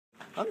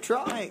I'm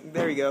trying.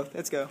 There you go.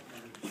 Let's go.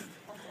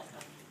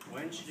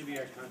 When should it be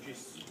our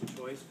country's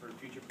choice for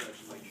future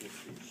production of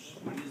electricity?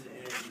 Wind is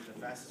the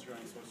fastest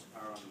growing source of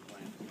power on the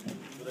planet.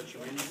 With a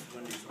tremendous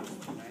wind resource,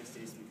 the United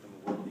States has become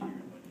a world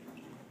leader in wind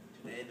energy.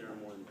 Today, there are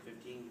more than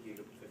 50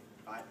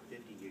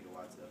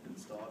 gigawatts of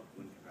installed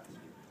wind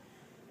capacity,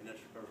 enough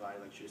to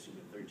provide electricity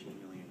to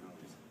 13 million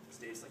homes.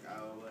 States like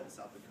Iowa and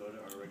South Dakota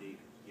already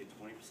get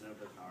 20%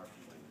 of their power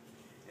from wind.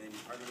 And the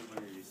Department of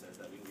Wind Energy says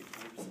that we can get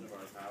 20% of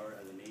our power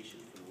as a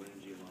nation from wind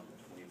energy alone by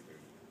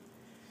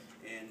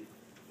 2030. And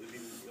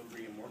it'll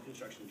bring in more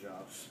construction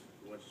jobs,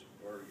 which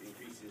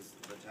increases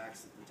the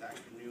tax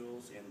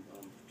renewals and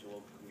to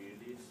local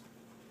communities.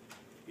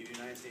 If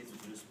the United States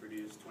would just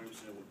produce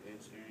 20% of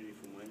its energy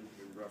from wind,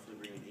 it would roughly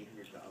bring in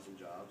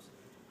 800,000 jobs,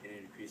 and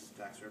it increases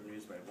tax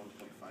revenues by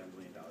 $1.5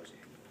 million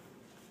annually.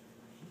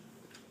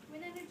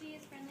 Wind energy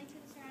is friendly to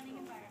the surrounding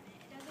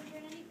environment. It doesn't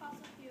burn any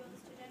fossil fuels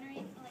to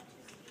generate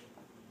electricity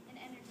and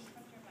energy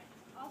from turbines.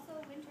 Also,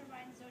 wind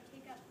turbines don't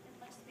take up as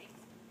much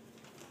space.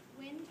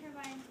 Wind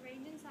turbines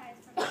range in size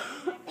from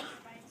tiny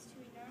microturbines to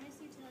enormous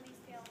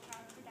utility-scale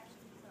power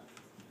production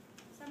facilities.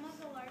 Some of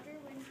the larger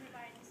wind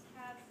turbines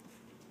have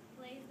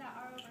blades that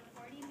are over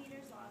 40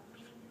 meters long,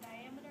 meaning the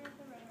diameter of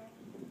the rotor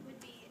would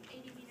be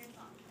 80 meters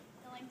long,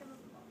 the length of a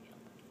football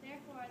field.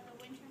 Therefore, the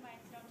wind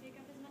turbines don't take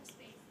up as much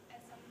space as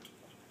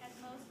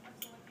most of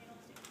solar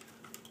panels do.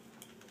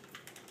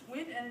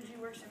 Wind energy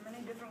works in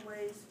many different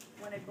ways.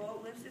 When a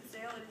boat lifts its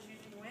sail, it is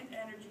using wind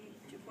energy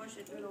to push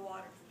it through the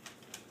water.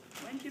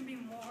 Wind can be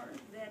more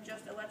than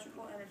just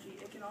electrical energy.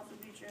 It can also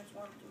be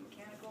transformed to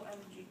mechanical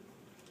energy.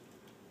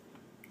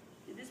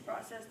 This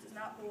process does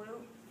not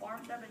pollute.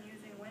 Farms have been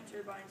using wind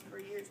turbines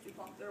for years to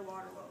pump their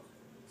water wells.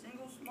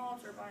 Single small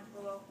turbines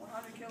below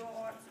 100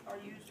 kilowatts are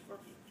used for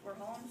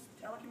homes,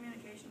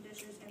 telecommunication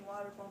dishes, and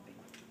water pumping.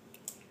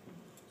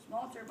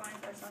 Small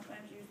turbines are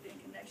sometimes used in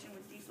connection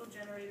with diesel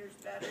generators,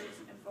 batteries,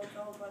 and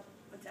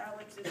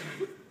photovoltaic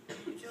systems.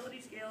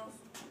 Utility scale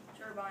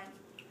turbines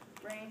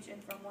range in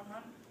from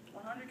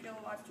 100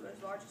 kilowatts to as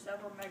large as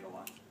several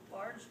megawatts.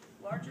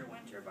 Larger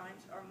wind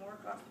turbines are more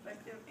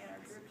cost-effective and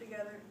are grouped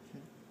together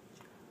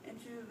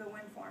into the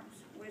wind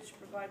farms, which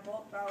provide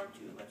bulk power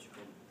to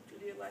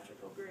the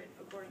electrical grid,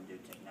 according to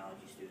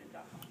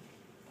technologystudent.com.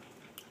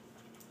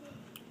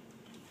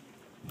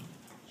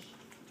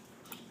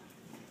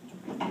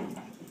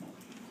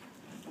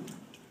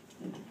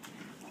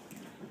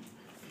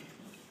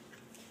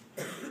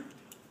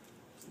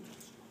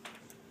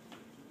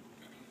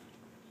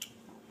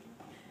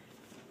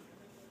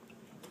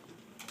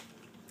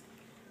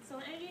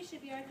 Solar energy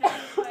should be our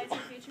country's choice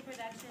for future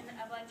production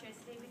of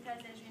electricity because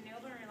it is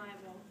renewable and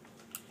reliable.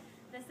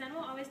 The sun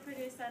will always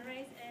produce sun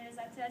rays, and it is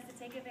up to us to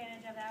take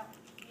advantage of that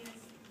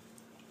use.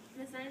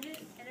 The sun's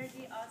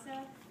energy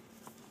also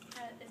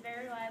is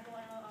very reliable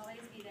and will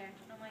always be there,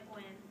 unlike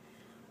wind.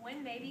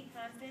 Wind may be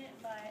constant,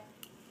 but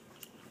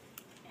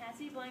it has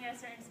to be blowing at a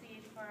certain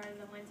speed for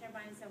the wind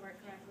turbines to work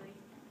correctly.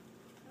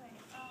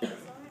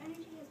 Solar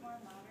energy is more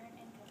modern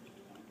and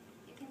convenient.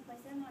 You can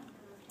place them on the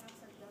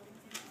rooftops of buildings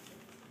and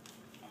houses,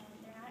 and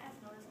they're not as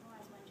noticeable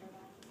as wind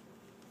turbines.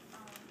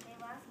 They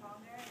last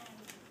longer,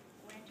 and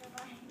wind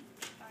turbines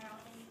are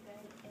only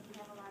good if you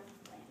have a lot of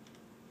land.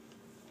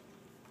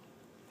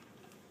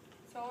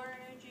 Solar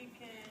energy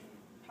can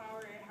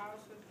power a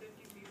house with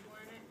 50 people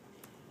in it,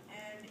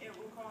 and it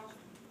will cost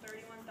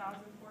 $31,450.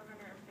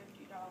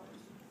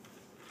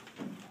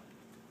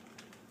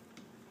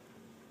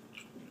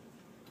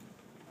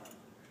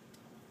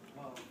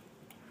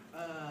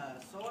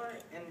 Solar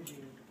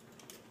energy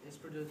is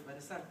produced by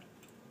the sun,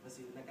 as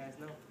you guys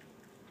know.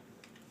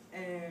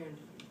 And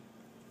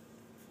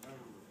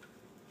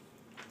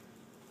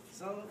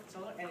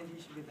solar energy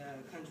should be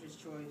the country's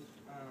choice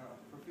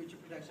for future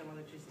production of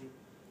electricity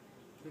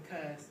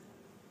because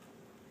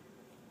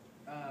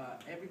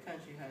every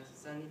country has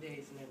sunny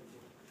days and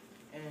everything,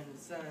 and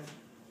the sun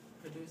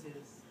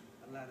produces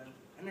a lot of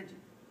energy.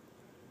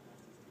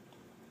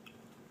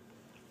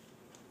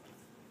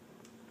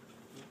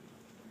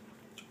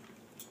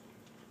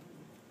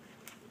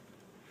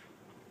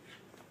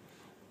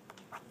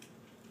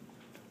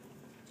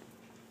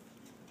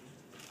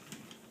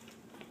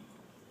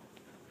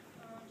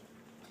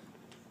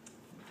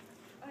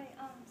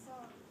 So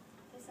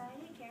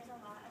society cares a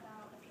lot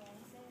about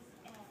appearances,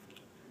 and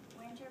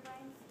wind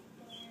turbines,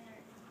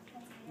 they're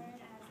considered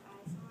as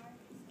eyesore,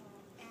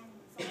 and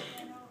solar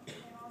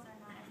panels are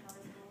not as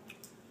noticeable.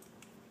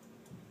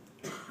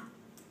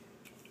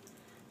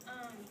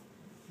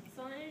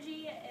 Solar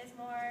energy is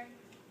more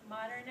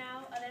modern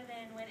now, other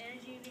than wind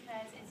energy,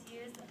 because it's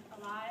used a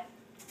lot,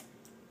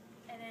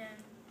 and then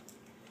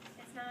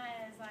it's not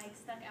as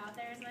stuck out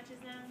there as much as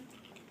them.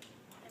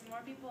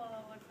 More people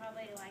would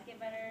probably like it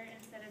better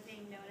instead of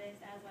being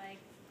noticed as the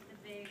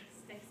big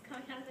sticks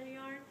coming out of their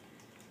yard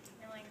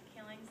and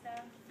killing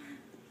stuff.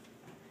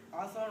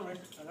 Also,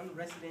 on a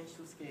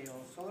residential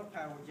scale, solar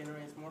power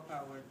generates more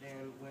power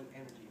than wind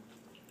energy.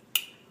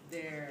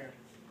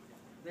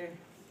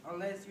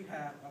 Unless you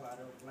have a lot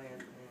of land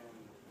and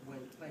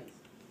wind place.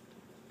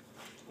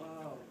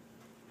 Well,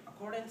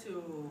 according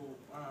to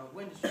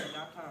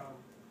windindustry.com,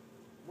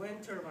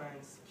 wind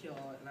turbines kill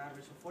an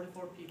average of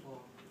 44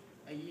 people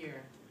a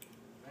year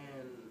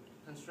in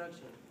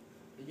construction.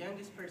 The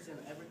youngest person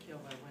ever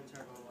killed by a wind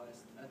turbine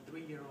was a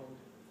 3-year-old,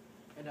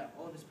 and the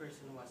oldest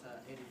person was an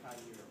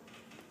 85-year-old.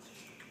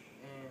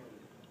 And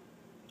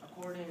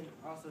according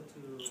also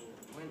to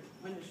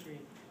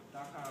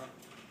windindustry.com,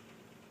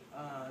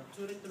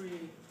 2 to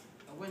 3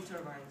 wind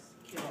turbines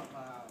kill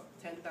about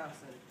 10,000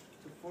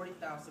 to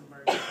 40,000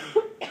 birds a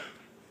year.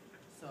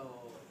 So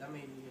that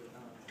made you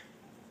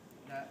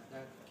that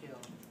could kill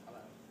a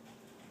lot of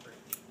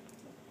birds.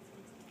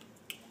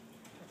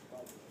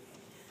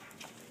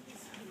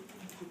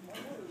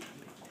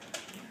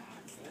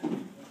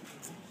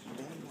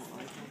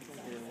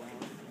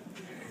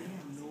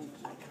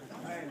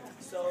 Alright,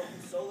 so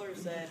solar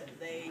said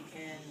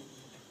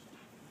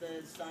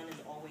the sun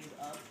is always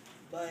up,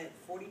 but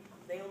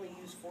they only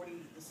use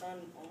 40, the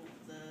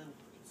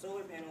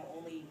solar panel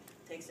only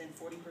takes in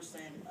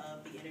 40%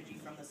 of the energy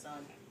from the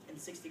sun, and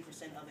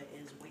 60% of it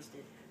is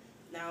wasted.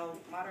 Now,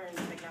 modern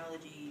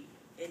technology,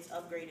 it's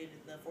upgraded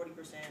the 40%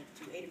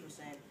 to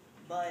 80%,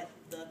 but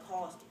the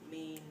cost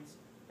means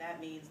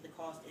the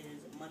cost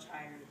is much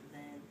higher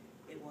than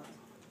it was.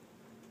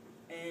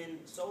 And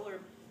solar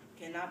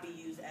cannot be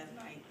used at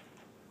night,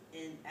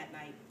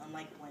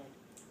 unlike wind.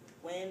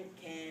 Wind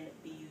can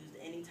be used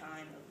any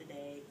time of the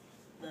day.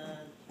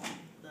 The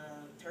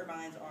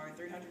turbines are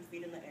 300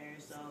 feet in the air,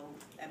 so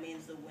that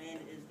means the wind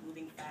is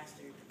moving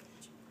faster.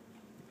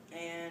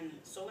 And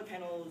solar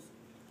panels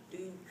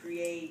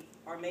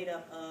are made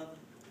up of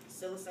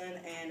silicon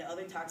and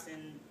other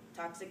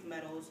toxic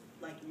metals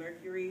like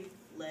mercury,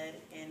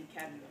 lead, and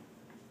cadmium.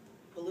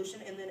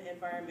 Pollution in the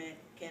environment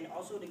can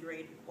also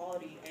degrade the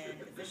quality and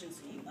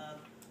efficiency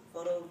of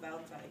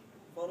photovoltaic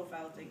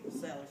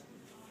cells.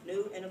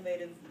 New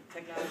innovative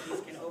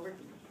technologies can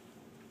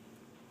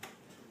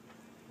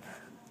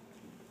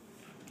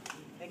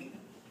Thank you.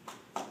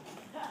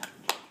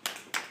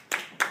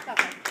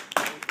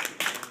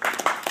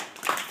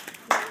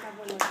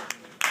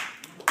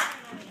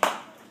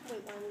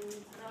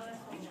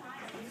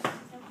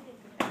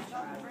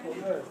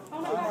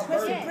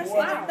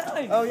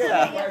 Oh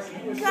yeah.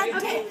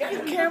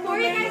 Before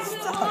you guys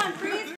move on, please